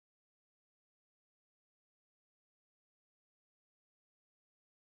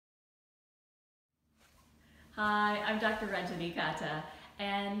Hi, I'm Dr. Rajani Katta,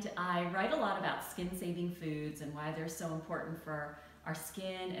 and I write a lot about skin-saving foods and why they're so important for our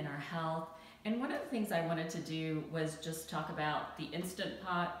skin and our health. And one of the things I wanted to do was just talk about the Instant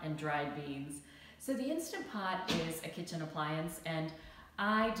Pot and dried beans. So the Instant Pot is a kitchen appliance, and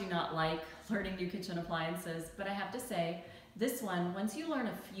I do not like learning new kitchen appliances, but I have to say, this one, once you learn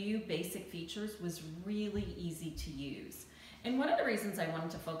a few basic features, was really easy to use. And one of the reasons I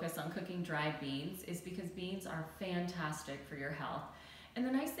wanted to focus on cooking dried beans is because beans are fantastic for your health. And the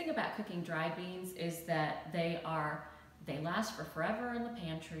nice thing about cooking dried beans is that they last for forever in the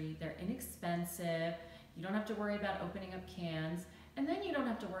pantry, they're inexpensive, you don't have to worry about opening up cans, and then you don't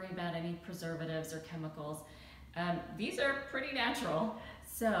have to worry about any preservatives or chemicals. These are pretty natural.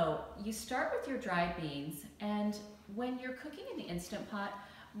 So you start with your dried beans, and when you're cooking in the Instant Pot,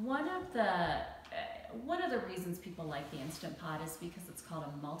 one of the reasons people like the Instant Pot is because it's called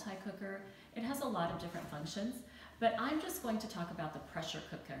a multi-cooker. It has a lot of different functions, but I'm just going to talk about the pressure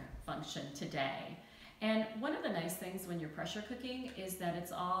cooker function today. And one of the nice things when you're pressure cooking is that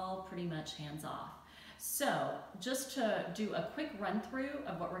it's all pretty much hands-off. So just to do a quick run-through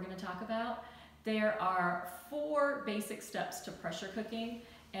of what we're going to talk about, there are 4 basic steps to pressure cooking,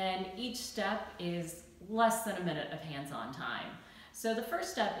 and each step is less than a minute of hands-on time. So the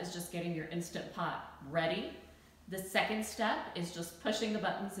first step is just getting your Instant Pot ready. The second step is just pushing the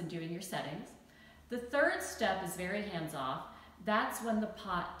buttons and doing your settings. The third step is very hands-off. That's when the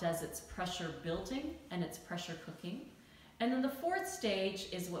pot does its pressure building and its pressure cooking. And then the fourth stage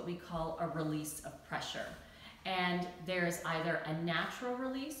is what we call a release of pressure. And there's either a natural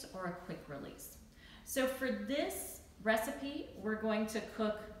release or a quick release. So for this recipe, we're going to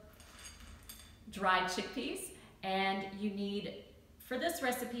cook dried chickpeas, and you need, for this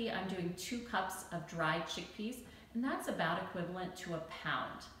recipe, I'm doing 2 cups of dried chickpeas, and that's about equivalent to a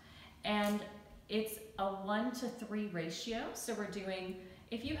pound. And it's a 1-to-3 ratio, so we're doing,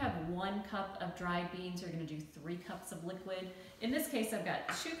 if you have 1 cup of dried beans, you're gonna do 3 cups of liquid. In this case, I've got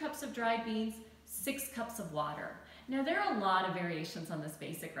 2 cups of dried beans, 6 cups of water. Now, there are a lot of variations on this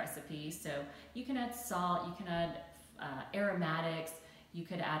basic recipe, so you can add salt, you can add aromatics, you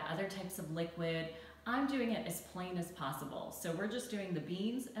could add other types of liquid. I'm doing it as plain as possible. So we're just doing the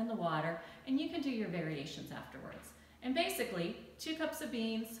beans and the water, and you can do your variations afterwards. And basically, 2 cups of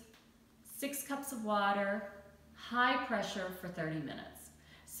beans, 6 cups of water, high pressure for 30 minutes.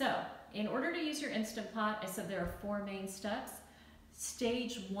 So in order to use your Instant Pot, I said there are 4 main steps.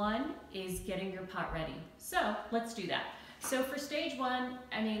 Stage 1 is getting your pot ready. So let's do that. So for stage 1,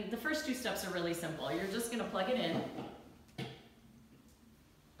 I mean, the first 2 steps are really simple. You're just gonna plug it in.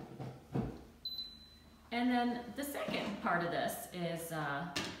 And then the second part of this is,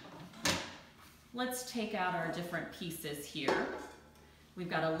 let's take out our different pieces here. We've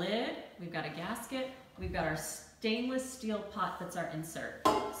got a lid, we've got a gasket, we've got our stainless steel pot that's our insert.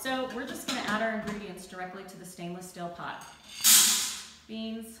 So we're just gonna add our ingredients directly to the stainless steel pot.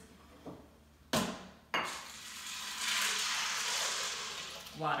 Beans,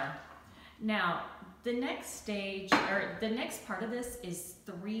 water. Now, the next stage, or the next part of this is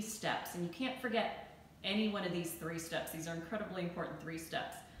 3 steps, and you can't forget any one of these 3 steps. These are incredibly important 3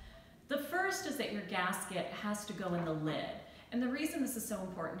 steps. The first is that your gasket has to go in the lid. And the reason this is so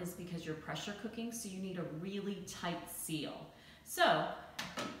important is because you're pressure cooking, so you need a really tight seal. So,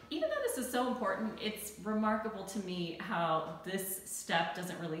 even though this is so important, it's remarkable to me how this step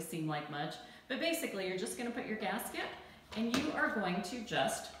doesn't really seem like much. But basically, you're just gonna put your gasket, and you are going to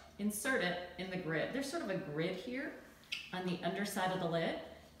just insert it in the grid. There's sort of a grid here on the underside of the lid,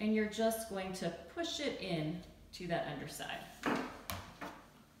 and you're just going to push it in to that underside.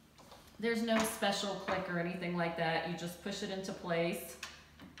 There's no special click or anything like that. You just push it into place,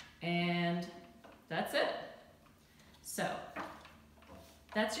 and that's it. So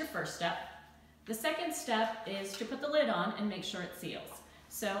that's your first step. The second step is to put the lid on and make sure it seals.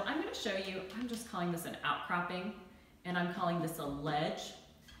 So I'm gonna show you, I'm just calling this an outcropping, and I'm calling this a ledge.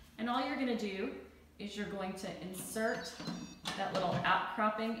 And all you're gonna do is you're going to insert that little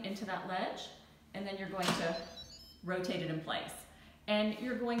outcropping into that ledge, and then you're going to rotate it in place. And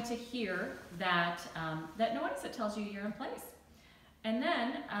you're going to hear that, that noise that tells you you're in place. And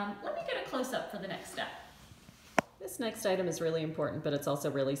then, let me get a close-up for the next step. This next item is really important, but it's also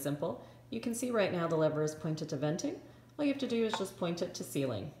really simple. You can see right now the lever is pointed to venting. All you have to do is just point it to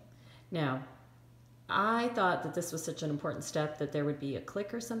sealing. Now, I thought that this was such an important step that there would be a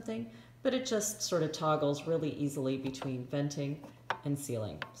click or something, but it just sort of toggles really easily between venting and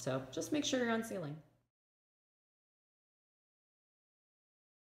sealing. So just make sure you're on sealing.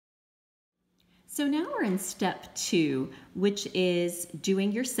 So now we're in step 2, which is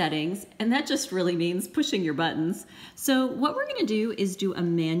doing your settings, and that just really means pushing your buttons. So what we're going to do is do a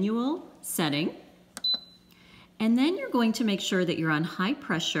manual setting, and then you're going to make sure that you're on high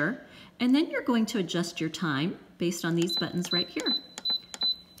pressure, and then you're going to adjust your time based on these buttons right here.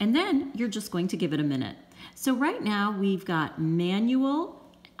 And then you're just going to give it a minute. So right now we've got manual,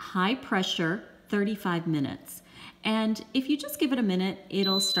 high pressure, 35 minutes. And if you just give it a minute,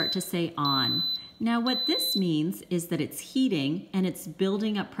 it'll start to say on. Now what this means is that it's heating and it's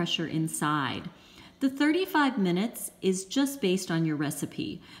building up pressure inside. The 35 minutes is just based on your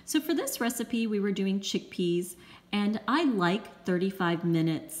recipe. So for this recipe, we were doing chickpeas, and I like 35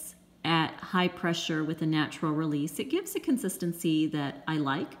 minutes at high pressure with a natural release. It gives a consistency that I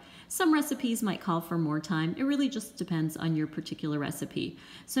like. Some recipes might call for more time. It really just depends on your particular recipe.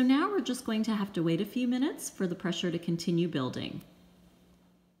 So now we're just going to have to wait a few minutes for the pressure to continue building.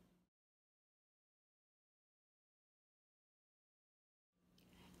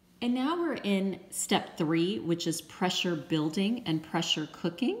 And now we're in step 3, which is pressure building and pressure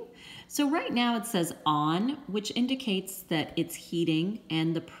cooking. So right now it says on, which indicates that it's heating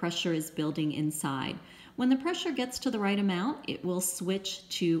and the pressure is building inside. When the pressure gets to the right amount, it will switch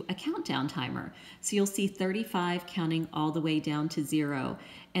to a countdown timer. So you'll see 35 counting all the way down to 0,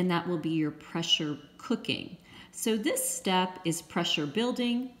 and that will be your pressure cooking. So this step is pressure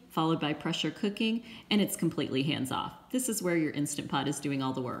building, followed by pressure cooking, and it's completely hands-off. This is where your Instant Pot is doing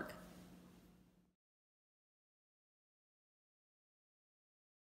all the work.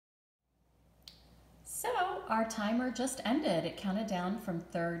 So our timer just ended. It counted down from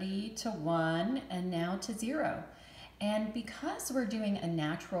 30 to 1 and now to 0. And because we're doing a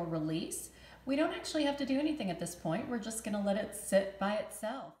natural release, we don't actually have to do anything at this point. We're just going to let it sit by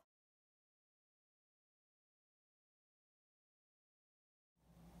itself.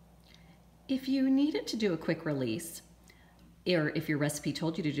 If you needed to do a quick release, or if your recipe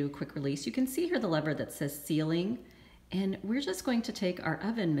told you to do a quick release, you can see here the lever that says sealing, and we're just going to take our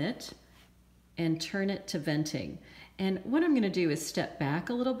oven mitt and turn it to venting. And what I'm going to do is step back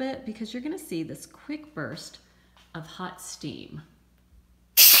a little bit because you're going to see this quick burst of hot steam.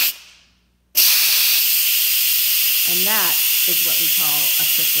 And that is what we call a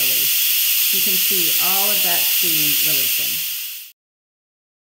quick release. You can see all of that steam releasing.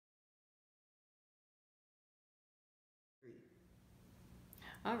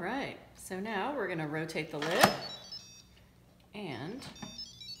 All right, so now we're going to rotate the lid and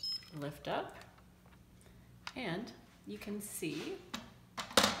lift up, and you can see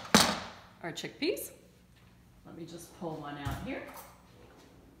our chickpeas. Let me just pull one out here.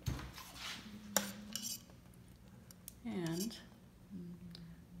 And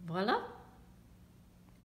voila.